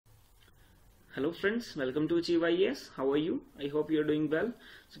Hello friends, welcome to Achieve IAS. How are you? I hope you are doing well.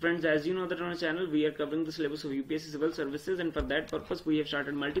 So friends, as you know that on our channel we are covering the syllabus of UPSC Civil Services, and for that purpose we have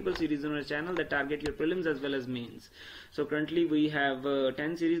started multiple series on our channel that target your prelims as well as mains. So currently we have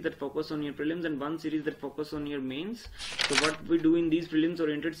 10 series that focus on your prelims and 1 series that focus on your mains. So what we do in these prelims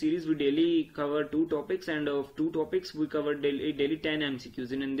oriented series, we daily cover 2 topics, and of 2 topics we cover daily 10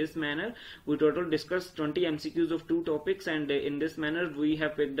 MCQs, and in this manner we total discuss 20 MCQs of 2 topics, and in this manner we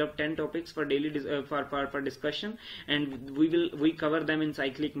have picked up 10 topics for daily for discussion, and we cover them in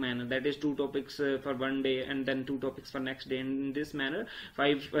cyclic manner, that is 2 topics for one day and then 2 topics for next day, and in this manner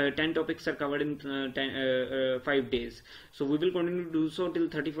 10 topics are covered in 5 days. So we will continue to do so till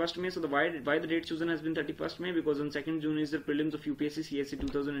 31st May. So why the date chosen has been 31st May, because on 2nd June is the prelims of UPSC CSE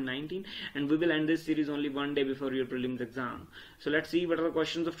 2019, and we will end this series only one day before your prelims exam. So let's see what are the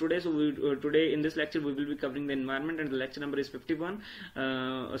questions of today. So today in this lecture we will be covering the environment, and the lecture number is 51.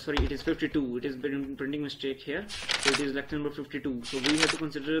 Sorry, it is 52. It is been printing mistake here. So it is lecture number 52. So we have to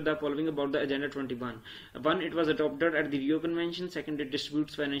consider the following about the Agenda 21. 1. It was adopted at the Rio Convention. 2nd, it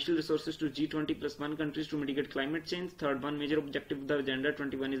distributes financial resources to G20+1 countries to mitigate climate change. 3rd, one major objective of the Agenda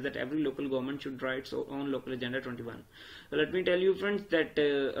 21 is that every local government should draw its own local Agenda 21. So let me tell you friends that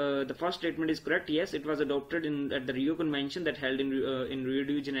the first statement is correct. Yes, it was adopted at the Rio Convention that held in Rio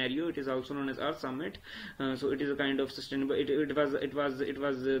de Janeiro. It is also known as Earth Summit. So it is a kind of sustainable. It was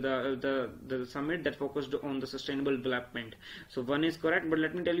the summit that focused on the sustainable development. So 1 is correct, but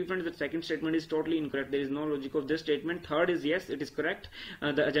let me tell you friends that second statement is totally incorrect. There is no logic of this statement. 3rd is yes, it is correct.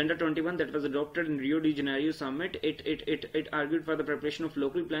 The Agenda 21 that was adopted in Rio de Janeiro summit, it argued for the preparation of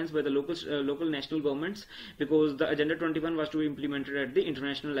local plans by the local national governments, because the Agenda 21 was to be implemented at the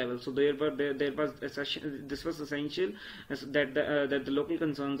international level. So this was essential that the local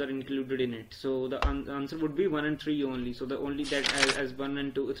concerns are included in it. So the answer would be 1 and 3 only. So the only that as 1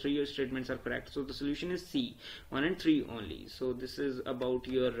 and 2, 3 statements are correct. So the solution is C, 1 and 3 only. So this is about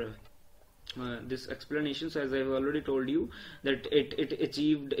your this explanation. So as I have already told you that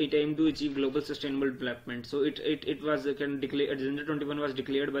it aimed to achieve global sustainable development. So it was Agenda 21 was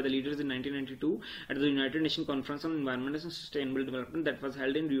declared by the leaders in 1992 at the United Nations Conference on Environment and Sustainable Development that was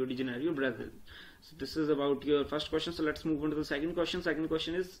held in Rio de Janeiro, Brazil. So this is about your first question. So let's move on to the second question. Second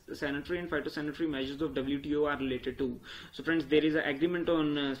question is sanitary and phytosanitary measures of WTO are related to. So friends, there is an agreement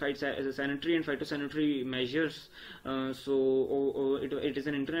on sanitary and phytosanitary measures. It is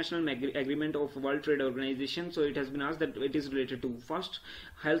an international agreement of World Trade Organization. So it has been asked that it is related to: first,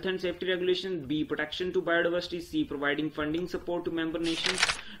 health and safety regulation; B, protection to biodiversity; C, providing funding support to member nations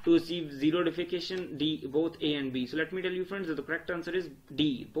to achieve zero defecation; D, both A and B. So let me tell you friends that the correct answer is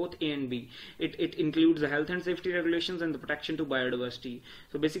D, both A and B. It includes the health and safety regulations and the protection to biodiversity.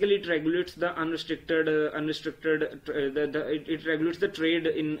 So basically it regulates the it regulates the trade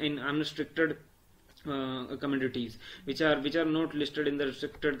in unrestricted commodities which are not listed in the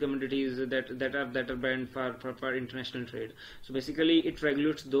restricted commodities that are banned for international trade. So basically it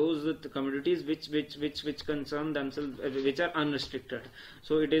regulates those commodities which concern themselves, which are unrestricted.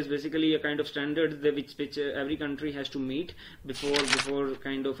 So it is basically a kind of standard which every country has to meet before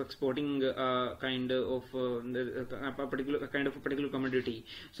kind of exporting a particular commodity.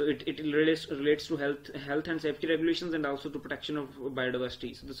 So it relates to health and safety regulations and also to protection of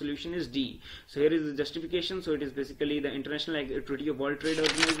biodiversity. So the solution is D. So here is the justification. So it is basically the International Treaty of World Trade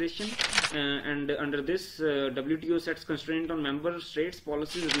Organization, and under this WTO sets constraint on member states'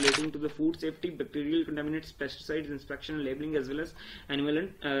 policies relating to the food safety, bacterial contaminants, pesticides, inspection and labeling, as well as animal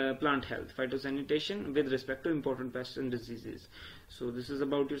and plant health, phytosanitation with respect to important pests and diseases. So this is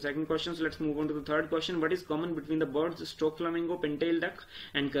about your second question. So let's move on to the third question. What is common between the birds stork flamingo, pintail duck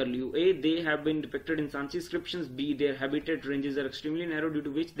and curlew? A, they have been depicted in Sanchi inscriptions. B, their habitat ranges are extremely narrow due to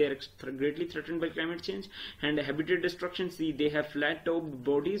which they are greatly threatened by climate change and habitat destruction. C, they have flat-topped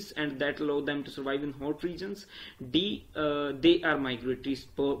bodies and that allow them to survive in hot regions. D, they are migratory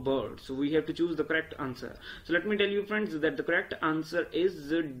birds. So we have to choose the correct answer. So let me tell you friends that the correct answer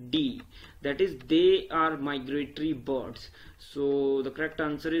is D, that is they are migratory birds. So the correct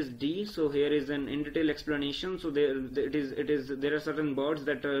answer is D. So here is an in detail explanation. So there are certain birds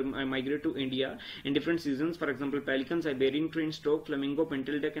that migrate to India in different seasons. For example, pelican, Siberian crane, stork, flamingo,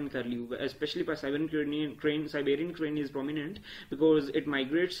 pintail duck and curlew. Especially Siberian crane is prominent because it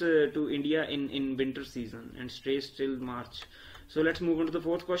migrates to India in winter season and stays till March. So let's move on to the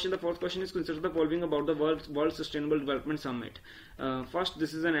fourth question. The fourth question is: consider the following about the World Sustainable Development Summit. First,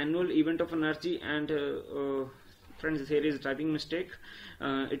 this is an annual event of energy and friends, here is a typing mistake.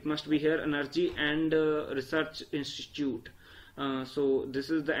 It must be here Energy and Research Institute. So this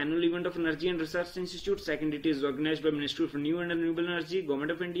is the annual event of Energy and Research Institute. Second, it is organized by Ministry for New and Renewable Energy,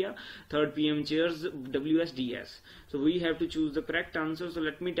 Government of India. Third, PM chairs WSDS. So we have to choose the correct answer. So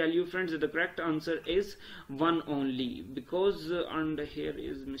let me tell you friends that the correct answer is 1 only, because under here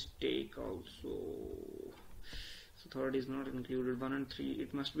is mistake also. So third is not included. 1 and 3.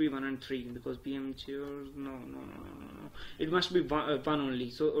 It must be 1 and 3 because PM chairs. No. It must be one only.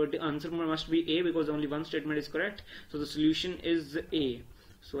 So the answer must be A because only one statement is correct. So the solution is A.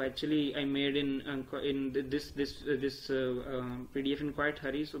 So actually I made in this PDF in quite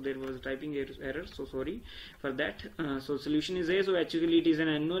hurry, so there was a typing error, so sorry for that. So solution is A. So actually it is an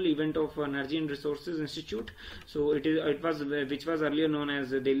annual event of Energy and Resources Institute. So it was which was earlier known as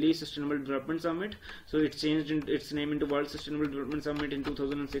the Delhi Sustainable Development Summit. So it changed its name into World Sustainable Development Summit in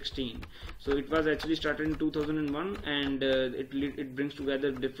 2016. So it was actually started in 2001, and it brings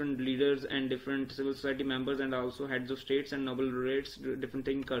together different leaders and different civil society members and also heads of states and Nobel laureates, different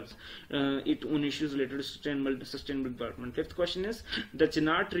thinkers, it on issues related to sustainable development. Fifth question is, the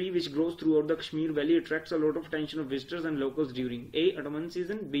chinar tree which grows throughout the Kashmir Valley attracts a lot of attention of visitors and locals during A, autumn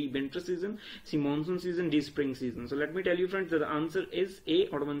season, B, winter season, C, monsoon season, D, spring season. So let me tell you friends that the answer is A,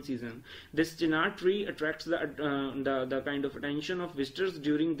 autumn season. This chinar tree attracts the kind of attention of visitors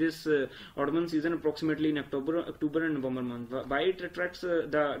during this autumn season, approximately in October and November month. Why it attracts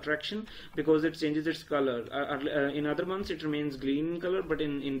the attraction? Because it changes its color. In other months it remains green in color, but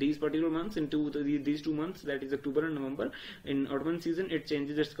in these particular months, these 2 months, that is October and November, in autumn season it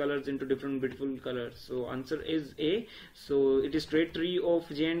changes its colors into different beautiful colors. So answer is A. So it is straight tree of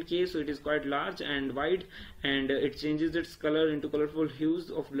J&K, so it is quite large and wide, and it changes its color into colorful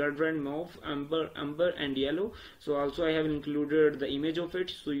hues of blood red, mauve, amber and yellow. So also I have included the image of it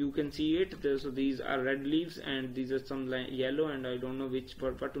so you can see it. So these are red leaves and these are some yellow, and I don't know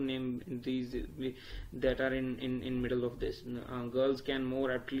what to name these that are in middle of this. Girls can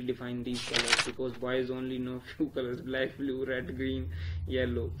more aptly define these colors because boys only know few colors: black, blue, red, green,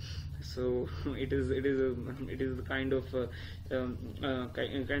 yellow. So it is the kind of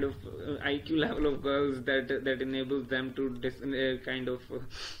IQ level of girls that enables them to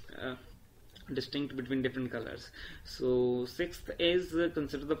distinct between different colors. So sixth is,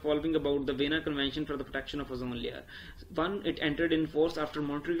 consider the following about the Vienna Convention for the Protection of Ozone Layer. 1, it entered in force after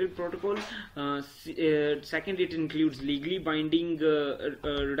Montreal Protocol. Second, it includes legally binding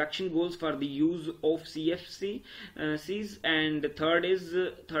reduction goals for the use of CFCs, and third is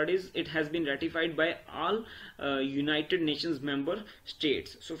it has been ratified by all United Nations member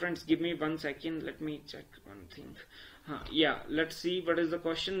states. So friends, give me 1 second, let me check one thing. Yeah, let's see what is the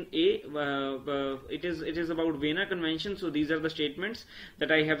question. A, it is about Vienna Convention. So these are the statements that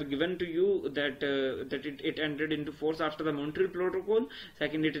I have given to you, that it entered into force after the Montreal Protocol.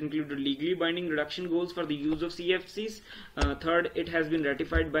 Second, it included legally binding reduction goals for the use of CFCs. Third, it has been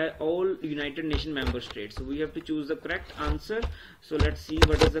ratified by all United Nations member states. So we have to choose the correct answer. So let's see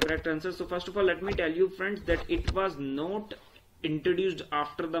what is the correct answer. So first of all, let me tell you friends that it was not introduced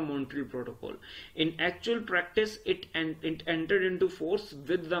after the Montreal Protocol. In actual practice, it entered into force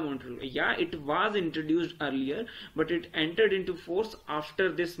with the Montreal. Yeah, it was introduced earlier, but it entered into force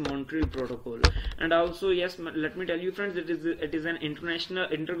after this Montreal Protocol. And also, yes, let me tell you friends, it is an international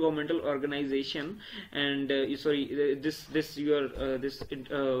intergovernmental organization, and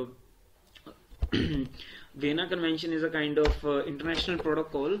Vienna Convention is a kind of international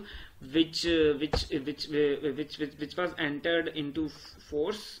protocol which was entered into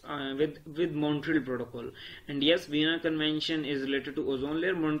force with Montreal Protocol. And yes, Vienna Convention is related to ozone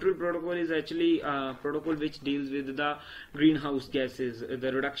layer. Montreal Protocol is actually a protocol which deals with the greenhouse gases,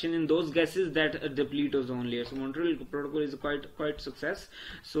 the reduction in those gases that deplete ozone layer. So Montreal Protocol is quite success.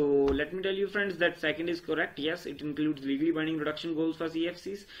 So let me tell you friends that second is correct. Yes, it includes legally binding reduction goals for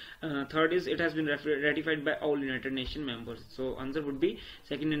CFCs. Third is it has been ratified by all United Nations members. So answer would be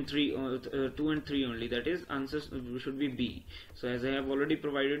second and 3, 2 and 3 only. That is, answers should be B. So as I have already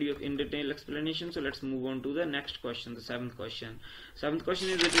provided you in detail explanation, so let's move on to the next question, the seventh question. Seventh question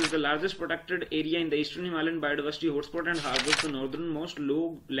is, it is the largest protected area in the Eastern Himalayan biodiversity hotspot and harbors the northernmost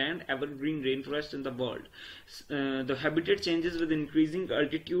lowland evergreen rainforest in the world. The habitat changes with increasing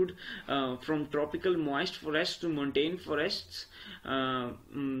altitude from tropical moist forests to montane forests.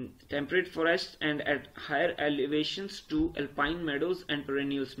 temperate forests and at higher elevations to alpine meadows and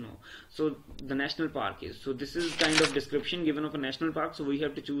perennial snow. So the national park is. So this is kind of description given of a national park. So we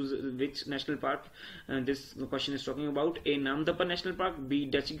have to choose which national park this question is talking about. A. Namdapha National Park, B.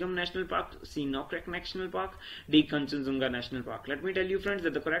 Dachigam National Park, C. Nokrek National Park, D. Kanchenjunga National Park. Let me tell you friends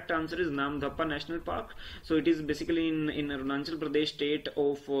that the correct answer is Namdapha National Park. So it is basically in Arunachal Pradesh state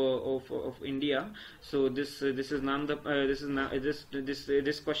of India. So this is Namdapha.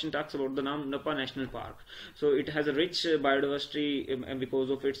 This question talks about the Namdapha National Park. So it has a rich biodiversity because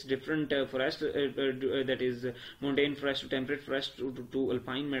of its different forest, that is montane forest to temperate forest to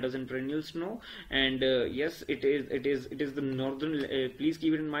alpine meadows and perennial snow. And yes, it is the northern. Please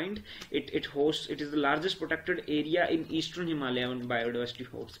keep it in mind. It is the largest protected area in eastern Himalayan biodiversity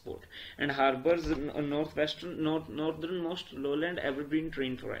hotspot and harbors northernmost lowland evergreen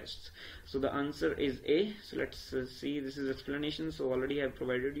train forests. So the answer is A. So let's see. This is explanation. So already I have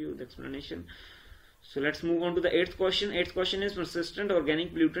provided you the explanation. So let's move on to the eighth question. Eighth question is persistent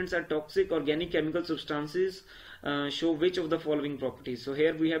organic pollutants are toxic organic chemical substances. Show which of the following properties. So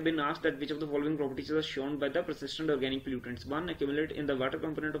here we have been asked that which of the following properties are shown by the persistent organic pollutants. 1. Accumulate in the water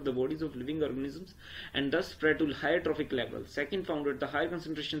component of the bodies of living organisms and thus spread to higher trophic levels. 2nd, found at the higher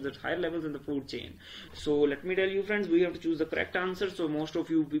concentrations at higher levels in the food chain. So let me tell you friends, we have to choose the correct answer. So most of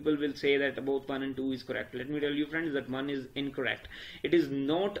you people will say that both 1 and 2 is correct. Let me tell you friends that 1 is incorrect. It is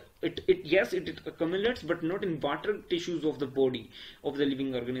not, yes, it accumulates but not in water tissues of the body of the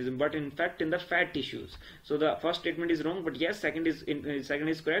living organism, but in fact in the fat tissues. So the first statement is wrong, but yes, second is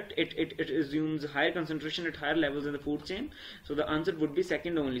correct. It assumes higher concentration at higher levels in the food chain. So the answer would be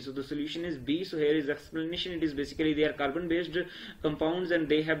second only. So the solution is B. So here is explanation. It is basically they are carbon based compounds and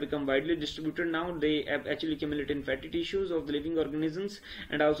they have become widely distributed now. They have actually accumulate in fatty tissues of the living organisms,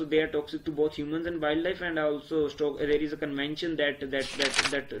 and also they are toxic to both humans and wildlife. And also there is a convention that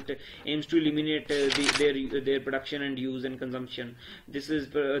aims to eliminate their production and use and consumption. This is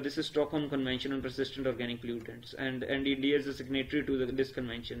Stockholm Convention on Persistent Organic Pollutants. And India is a signatory to this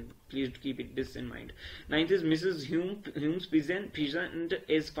convention. Please keep this in mind. 9th is Mrs. Hume's peasant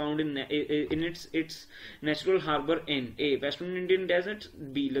is found in its natural harbor in A. Western Indian Desert,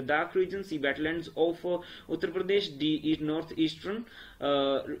 B. Ladakh region, C. Wetlands of Uttar Pradesh, D. Northeastern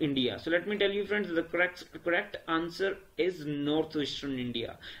India. So let me tell you friends, the correct answer is northeastern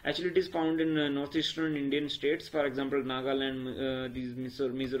India. Actually it is found in northeastern Indian states, for example Nagaland, these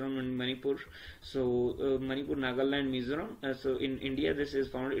Mizoram and Manipur. So Manipur, Nagaland, Mizoram. So in India this is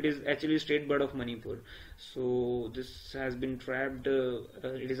found. It is actually state bird of Manipur. So this has been trapped.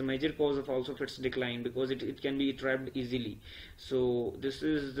 It is a major cause of also of its decline because it can be trapped easily. So this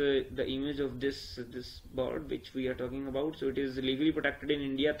is the image of this bird which we are talking about. So it is legally protected in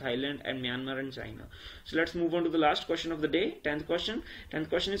India, Thailand and Myanmar and China. So let's move on to the last question of the day. 10th question. 10th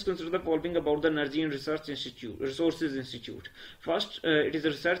question is consider the following about the Energy and Resources Institute. First, it is a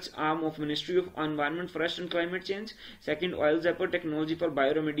research arm of Ministry of Environment, Forest and Climate Change. Second, oil zapper technology for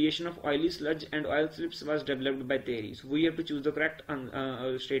bioremediation of oily sludge and oil slips was developed by TERI. So we have to choose the correct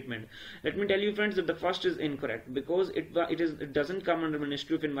statement. Let me tell you friends that the first is incorrect because it doesn't come under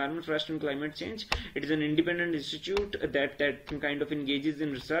Ministry of Environment, Forest and Climate Change. It is an independent institute that kind of engages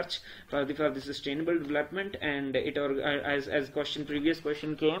in research for the sustainable development, and it as previous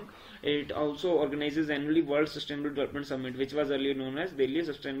question came, it also organizes annually World Sustainable Development Summit, which was earlier known as Delhi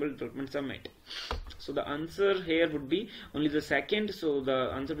Sustainable Development Summit. So the answer here would be only the second. So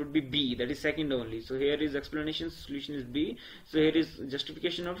the answer would be B, that is second only. So here is explanation, solution is B. So here is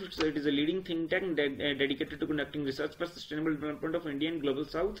justification of it. So it is a leading think tank dedicated to conducting research for sustainable development of India and global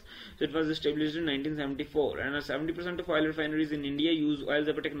south. So it was established in 1974, and 70% of oil refineries in India use oil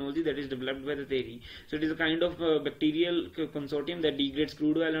zapper technology that is developed by the TERI. So it is a kind of bacterial consortium that degrades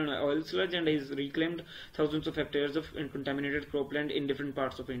crude oil and oil sludge and has reclaimed thousands of hectares of contaminated cropland in different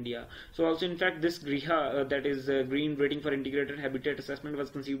parts of India. So also in fact this GRIHA, that is Green Rating for Integrated Habitat Assessment, was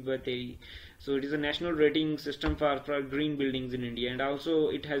conceived by TERI. So it is a national rating system for green buildings in India, and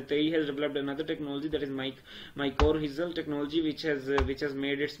also TERI has developed another technology that is mycorrhizal technology, which has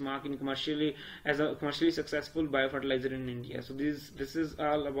made its mark in commercially successful biofertilizer in India. So this is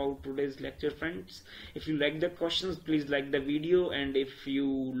all about today's lecture, friends. If you like the questions, please like the video, and if you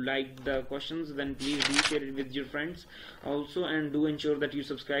like the questions, then please do share it with your friends also, and do ensure that you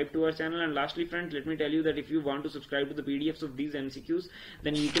subscribe to our channel. And lastly friends, let me tell you that if you want to subscribe to the PDFs of these MCQs,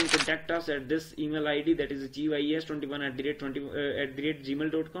 then you can contact us at this email ID, that is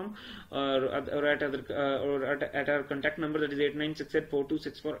gyes21@gmail.com, or at our contact number, that is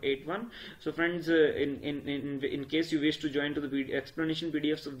 8968426481. So friends, in case you wish to join to the explanation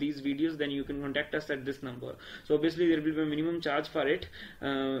PDFs of these videos, then you can contact us at this number. So obviously there will be a minimum charge for it,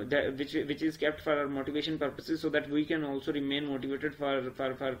 which is kept for our motivation purposes, so that we can also remain motivated for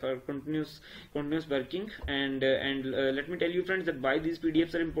continuous working. And let me tell you friends that why these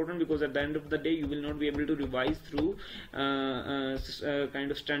PDFs are important, because at the end of the day you will not be able to revise through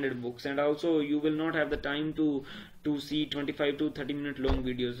kind of standard books, and also you will not have the time to see 25 to 30 minute long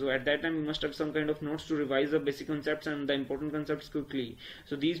videos. So at that time you must have some kind of notes to revise the basic concepts and the important concepts quickly.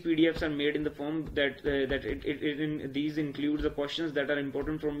 So these PDFs are made in the form that these include the questions that are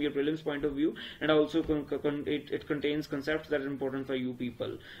important from your prelims point of view, and also it contains concepts that are important for you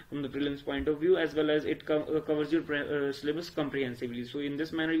people from the prelims point of view, as well as it covers your syllabus comprehensively. So in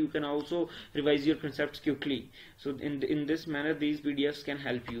this manner you can also revise your concepts quickly. So in this manner these PDFs can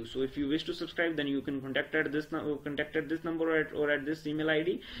help you. So if you wish to subscribe, then you can contact at this number or at this email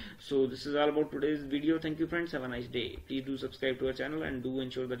ID. So this is all about today's video. Thank you friends, have a nice day. Please do subscribe to our channel and do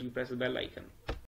ensure that you press the bell icon.